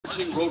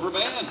Marching Rover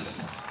Band.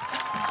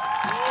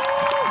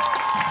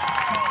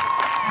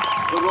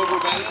 The Rover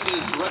Band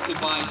is directed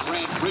by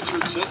Grant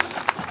Richardson,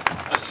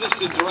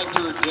 Assistant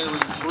Director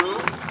Darren True,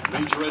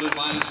 Major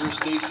Advisor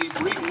Stacy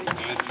Breeden,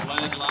 and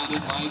Flag Line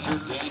Advisor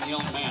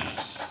Danielle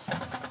Mance.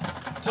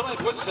 Tonight,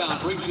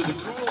 Rootstown brings you the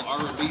cool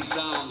R&B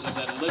sounds of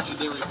that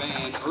legendary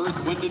band,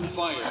 Earth, Wind and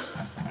Fire.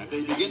 And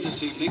they begin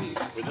this evening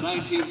with the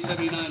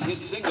 1979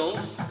 hit single,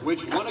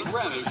 which won a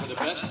Grammy for the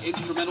Best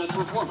Instrumental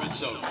Performance.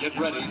 So get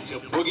ready to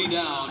boogie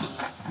down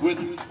with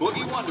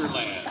Boogie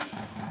Wonderland.